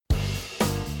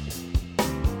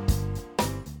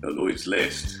the Lloyd's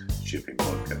List shipping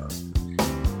podcast.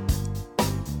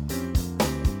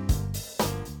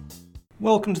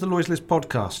 Welcome to the Lloyd's List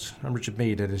podcast. I'm Richard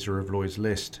Mead, editor of Lloyd's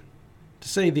List. To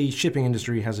say the shipping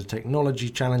industry has a technology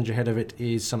challenge ahead of it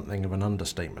is something of an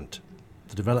understatement.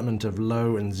 The development of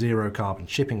low and zero carbon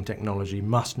shipping technology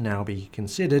must now be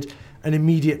considered an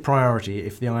immediate priority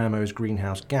if the IMO's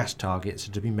greenhouse gas targets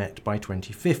are to be met by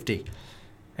 2050.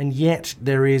 And yet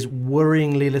there is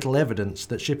worryingly little evidence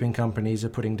that shipping companies are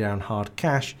putting down hard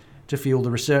cash to fuel the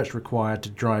research required to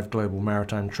drive global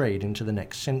maritime trade into the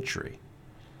next century.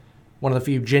 One of the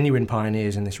few genuine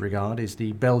pioneers in this regard is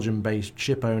the Belgium-based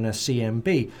ship owner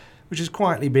CMB, which has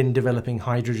quietly been developing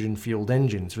hydrogen-fueled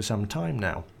engines for some time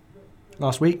now.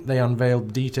 Last week, they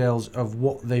unveiled details of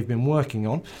what they've been working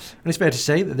on, and it's fair to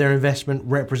say that their investment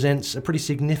represents a pretty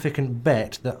significant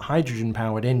bet that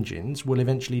hydrogen-powered engines will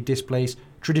eventually displace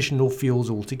traditional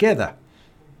fuels altogether.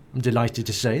 I'm delighted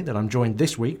to say that I'm joined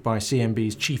this week by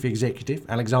CMB's Chief Executive,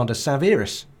 Alexander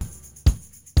Saveris.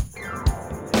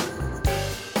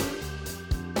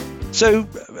 So,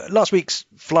 last week's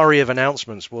flurry of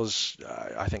announcements was,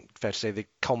 I think, fair to say, the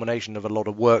culmination of a lot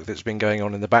of work that's been going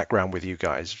on in the background with you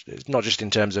guys. It's not just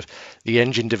in terms of the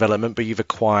engine development, but you've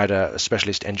acquired a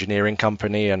specialist engineering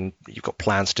company and you've got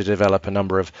plans to develop a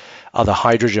number of other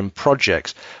hydrogen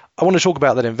projects. I want to talk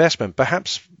about that investment.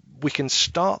 Perhaps we can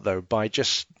start, though, by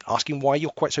just asking why you're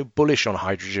quite so bullish on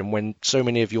hydrogen when so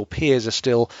many of your peers are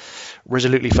still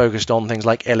resolutely focused on things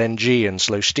like LNG and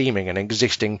slow steaming and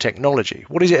existing technology.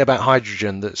 What is it about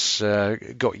hydrogen that's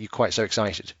got you quite so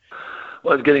excited?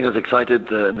 Well, it's getting us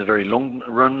excited in the very long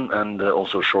run and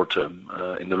also short term.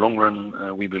 In the long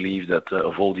run, we believe that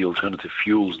of all the alternative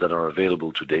fuels that are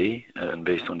available today, and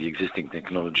based on the existing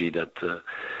technology that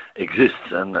exists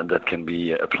and that can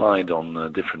be applied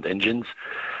on different engines,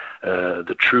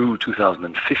 the true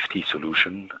 2050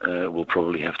 solution will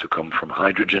probably have to come from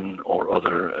hydrogen or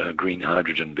other green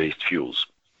hydrogen-based fuels.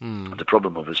 The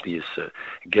problem, obviously, is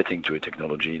getting to a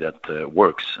technology that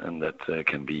works and that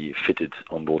can be fitted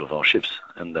on board of our ships.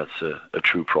 And that's a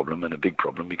true problem and a big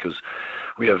problem because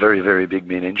we have very, very big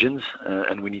main engines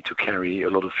and we need to carry a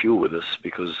lot of fuel with us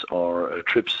because our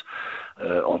trips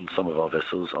on some of our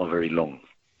vessels are very long.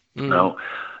 Now,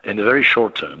 in the very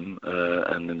short term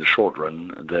and in the short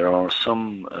run, there are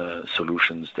some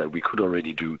solutions that we could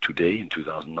already do today in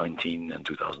 2019 and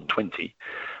 2020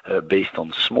 based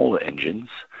on smaller engines.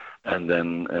 And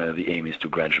then the aim is to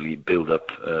gradually build up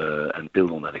and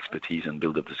build on that expertise and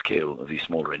build up the scale of these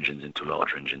smaller engines into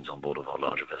larger engines on board of our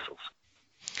larger vessels.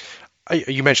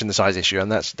 You mentioned the size issue, and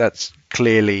that's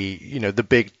clearly, the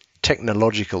big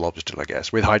technological obstacle, I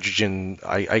guess. With hydrogen,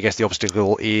 I guess the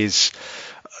obstacle is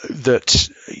that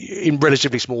in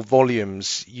relatively small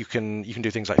volumes you can do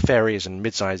things like ferries and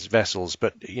mid-sized vessels,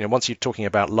 but once you're talking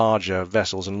about larger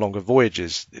vessels and longer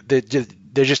voyages, there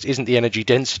just isn't the energy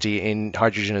density in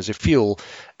hydrogen as a fuel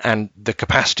and the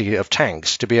capacity of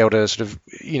tanks to be able to sort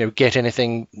of get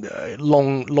anything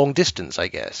long distance, I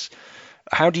guess.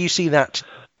 How do you see that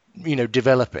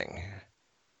developing?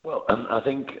 Well, I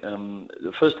think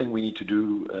the first thing we need to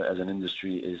do as an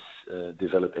industry is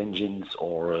develop engines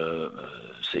or,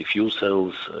 say, fuel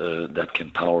cells that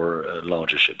can power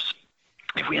larger ships.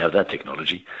 If we have that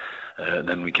technology,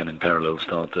 then we can in parallel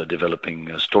start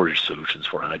developing storage solutions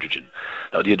for hydrogen.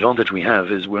 Now, the advantage we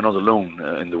have is we're not alone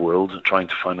in the world trying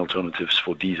to find alternatives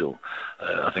for diesel.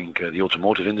 I think the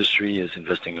automotive industry is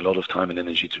investing a lot of time and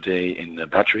energy today in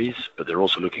batteries, but they're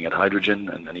also looking at hydrogen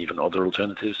and even other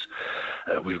alternatives.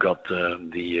 We've got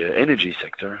the energy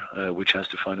sector, which has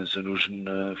to find a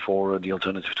solution for the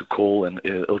alternative to coal and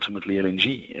ultimately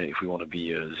LNG if we want to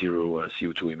be zero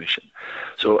CO2 emission.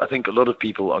 So I think a lot of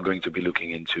people are going to be looking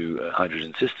into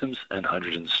hydrogen systems and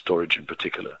hydrogen storage in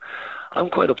particular. I'm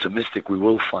quite optimistic we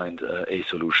will find a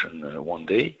solution one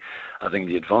day. I think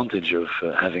the advantage of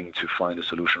having to find a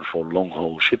solution for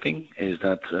long-haul shipping is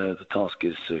that the task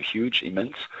is huge,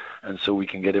 immense, and so we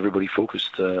can get everybody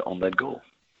focused on that goal.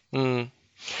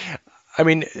 I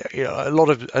mean, a lot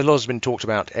has been talked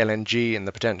about LNG and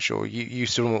the potential. You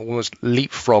sort of almost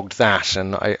leapfrogged that,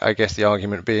 and I guess the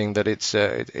argument being that it's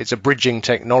a bridging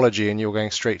technology, and you're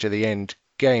going straight to the end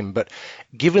game. But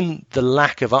given the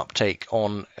lack of uptake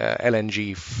on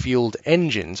LNG fueled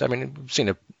engines, I mean, we've seen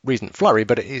a recent flurry,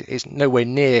 but it's nowhere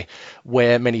near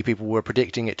where many people were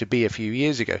predicting it to be a few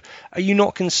years ago. Are you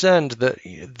not concerned that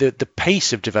the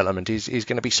pace of development is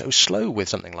going to be so slow with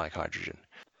something like hydrogen?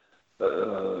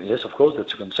 Yes, of course,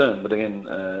 that's a concern. But again,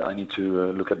 I need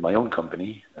to look at my own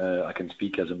company. I can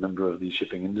speak as a member of the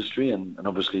shipping industry, and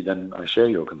obviously then I share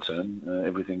your concern.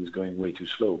 Everything is going way too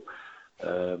slow.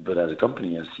 But as a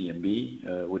company, as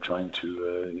CMB, we're trying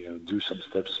to do some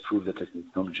steps, prove that the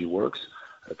technology works,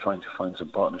 trying to find some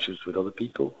partnerships with other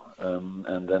people,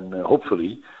 and then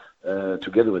hopefully,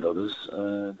 together with others,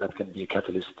 that can be a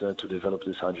catalyst to develop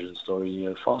this hydrogen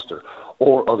story faster,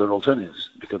 or other alternatives.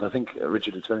 Because I think,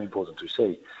 Richard, it's very important to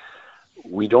say,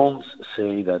 we don't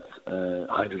say that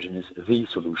hydrogen is the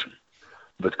solution,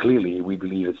 but clearly we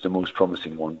believe it's the most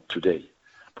promising one today.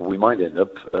 But we might end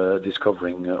up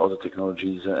discovering other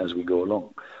technologies as we go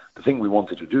along. The thing we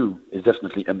wanted to do is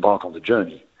definitely embark on the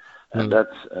journey. And that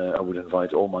I would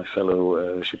invite all my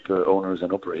fellow ship owners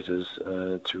and operators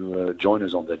to join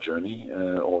us on that journey,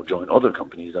 or join other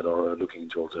companies that are looking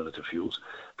into alternative fuels,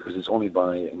 because it's only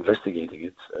by investigating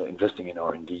it, investing in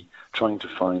R&D, trying to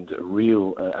find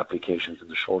real applications in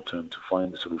the short term to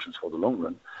find the solutions for the long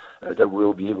run, that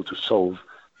we'll be able to solve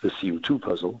the CO2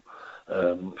 puzzle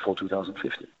for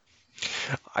 2050.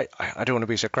 I don't want to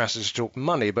be so crass as to talk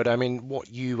money, but I mean, what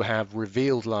you have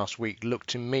revealed last week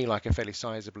looked to me like a fairly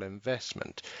sizable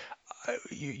investment.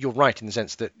 You're right in the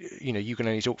sense that you can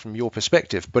only talk from your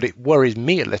perspective, but it worries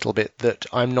me a little bit that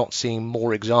I'm not seeing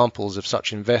more examples of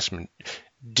such investment.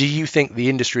 Do you think the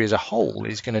industry as a whole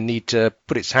is going to need to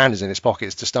put its hands in its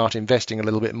pockets to start investing a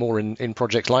little bit more in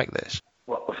projects like this?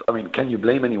 Well, I mean, can you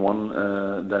blame anyone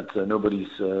that nobody's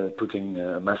putting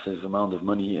a massive amount of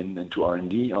money into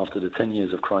R&D after the 10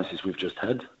 years of crisis we've just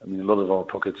had? I mean, a lot of our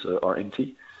pockets are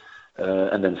empty.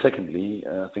 And then secondly,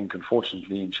 I think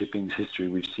unfortunately in shipping's history,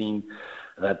 we've seen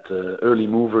that early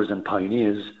movers and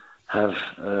pioneers have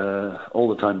all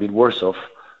the time been worse off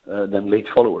than late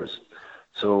followers.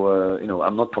 So,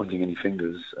 I'm not pointing any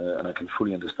fingers, and I can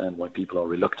fully understand why people are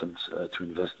reluctant to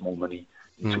invest more money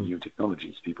into new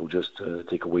technologies. People just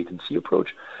take a wait-and-see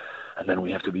approach. And then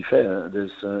we have to be fair.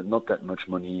 There's not that much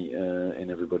money in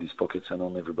everybody's pockets and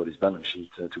on everybody's balance sheet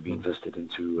to be invested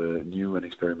into new and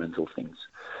experimental things.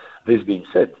 This being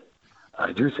said,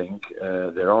 I do think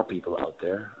there are people out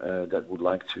there that would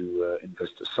like to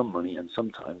invest some money and some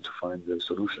time to find the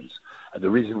solutions. And the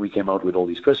reason we came out with all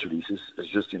these press releases is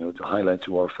just, to highlight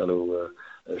to our fellow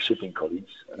shipping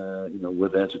colleagues, we're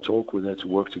there to talk, we're there to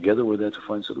work together, we're there to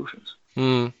find solutions.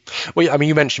 Well, I mean,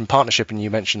 you mentioned partnership and you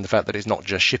mentioned the fact that it's not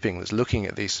just shipping that's looking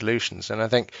at these solutions. And I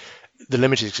think the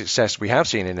limited success we have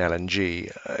seen in LNG,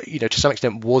 to some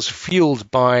extent was fueled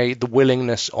by the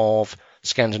willingness of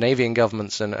Scandinavian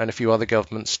governments and a few other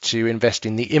governments to invest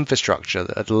in the infrastructure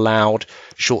that allowed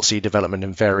short sea development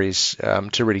in ferries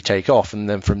to really take off. And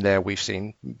then from there, we've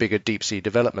seen bigger deep sea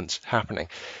developments happening.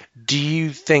 Do you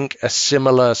think a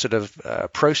similar sort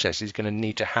of process is going to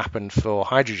need to happen for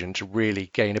hydrogen to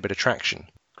really gain a bit of traction?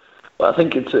 Well, I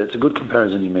think it's a good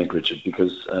comparison you make, Richard,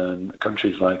 because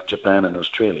countries like Japan and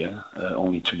Australia,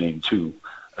 only to name two,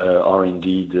 are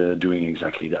indeed doing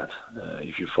exactly that.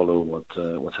 If you follow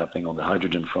what's happening on the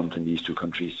hydrogen front in these two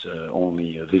countries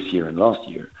only this year and last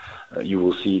year, you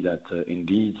will see that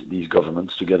indeed these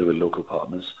governments, together with local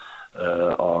partners,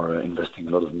 are investing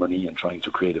a lot of money and trying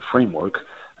to create a framework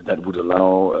that would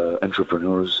allow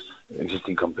entrepreneurs,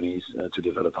 existing companies, to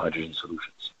develop hydrogen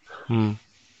solutions.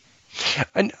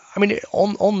 And I mean,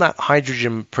 on that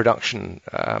hydrogen production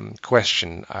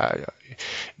question,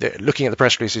 looking at the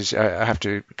press releases, I have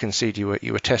to concede you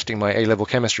were testing my A-level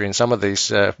chemistry in some of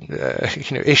these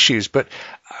issues. But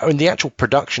I mean, the actual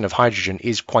production of hydrogen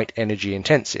is quite energy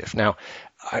intensive. Now,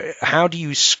 how do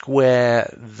you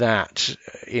square that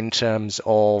in terms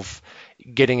of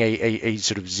getting a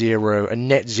sort of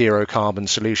net zero carbon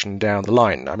solution down the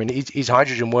line? I mean, is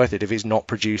hydrogen worth it if it's not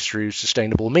produced through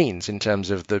sustainable means in terms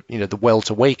of the well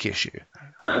to wake issue?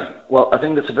 Well, I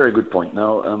think that's a very good point.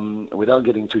 Now, without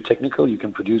getting too technical, you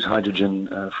can produce hydrogen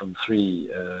from three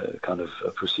kind of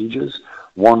procedures.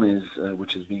 One is,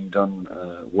 which is being done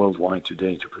worldwide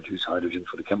today to produce hydrogen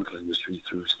for the chemical industry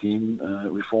through steam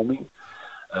reforming.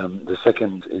 The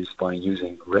second is by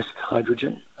using rest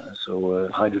hydrogen, so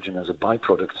hydrogen as a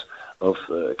byproduct of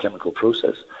a chemical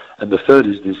process. And the third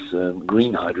is this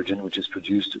green hydrogen, which is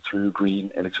produced through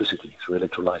green electricity, through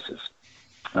electrolysis.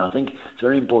 And I think it's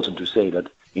very important to say that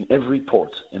in every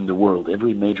port in the world,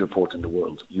 every major port in the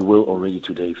world, you will already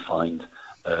today find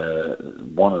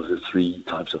one of the three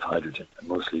types of hydrogen, and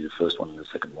mostly the first one and the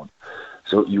second one.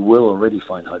 So you will already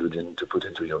find hydrogen to put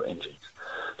into your engines.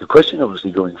 The question,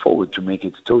 obviously, going forward to make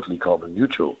it totally carbon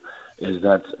neutral is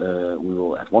that we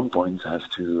will at one point have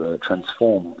to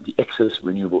transform the excess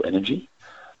renewable energy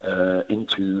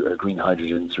into green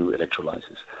hydrogen through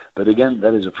electrolysis. But again,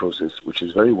 that is a process which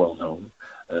is very well known.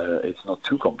 It's not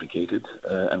too complicated,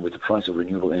 and with the price of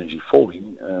renewable energy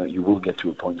falling, you will get to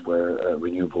a point where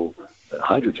renewable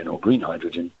hydrogen or green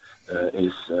hydrogen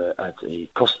is at a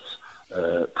cost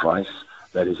price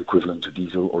that is equivalent to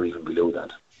diesel or even below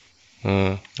that.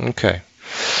 Okay.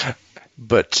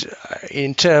 But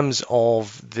in terms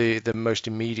of the most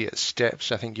immediate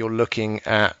steps, I think you're looking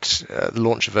at the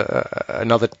launch of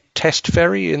another test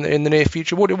ferry in the near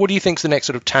future. What do you think is the next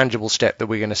sort of tangible step that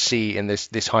we're going to see in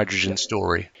this hydrogen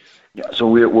story? Yeah, so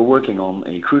we're working on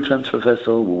a crew transfer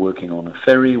vessel, we're working on a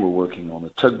ferry, we're working on a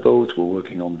tugboat, we're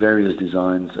working on various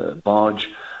designs, barge,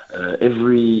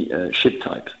 every ship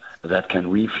type that can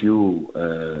refuel,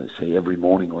 say, every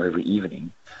morning or every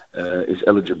evening, is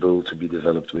eligible to be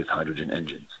developed with hydrogen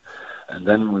engines. And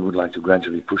then we would like to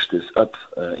gradually push this up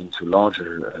into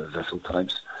larger vessel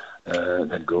types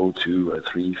that go to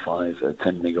 3, 5,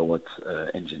 10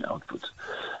 megawatt engine output.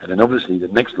 And then obviously the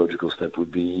next logical step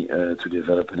would be to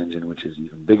develop an engine which is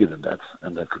even bigger than that,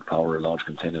 and that could power a large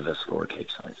container vessel or a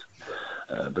capesize.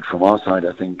 But from our side,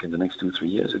 I think in the next 2-3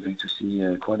 years, we're going to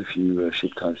see quite a few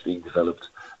ship types being developed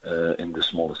in the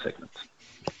smaller segments.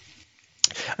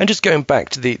 And just going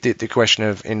back to the question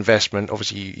of investment,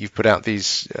 obviously you've put out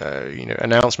these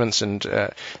announcements, and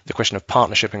the question of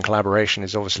partnership and collaboration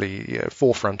is obviously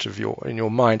forefront of in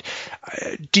your mind.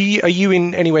 Are you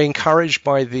in any way encouraged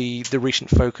by the recent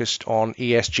focus on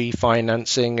ESG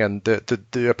financing and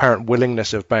the apparent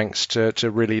willingness of banks to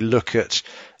really look at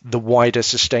the wider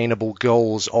sustainable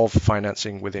goals of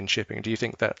financing within shipping? Do you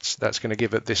think that's going to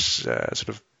give it this sort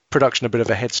of production a bit of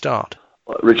a head start?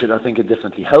 Richard, I think it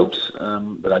definitely helps,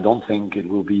 but I don't think it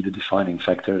will be the defining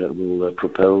factor that will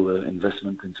propel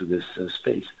investment into this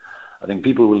space. I think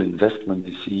people will invest when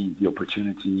they see the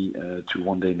opportunity to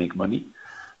one day make money.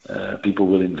 People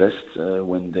will invest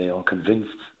when they are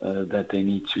convinced that they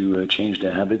need to change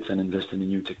their habits and invest in a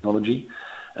new technology.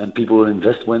 And people will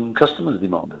invest when customers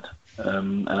demand it.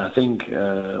 And I think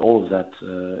all of that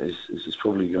is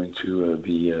probably going to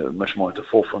be much more at the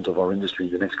forefront of our industry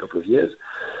in the next couple of years.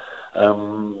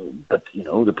 But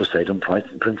the Poseidon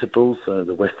principles,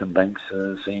 the Western banks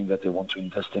saying that they want to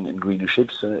invest in greener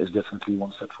ships is definitely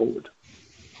one step forward.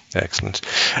 Excellent.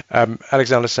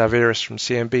 Alexander Saveris from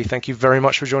CMB, thank you very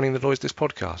much for joining the Lloyd's List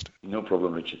podcast. No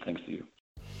problem, Richard. Thanks to you.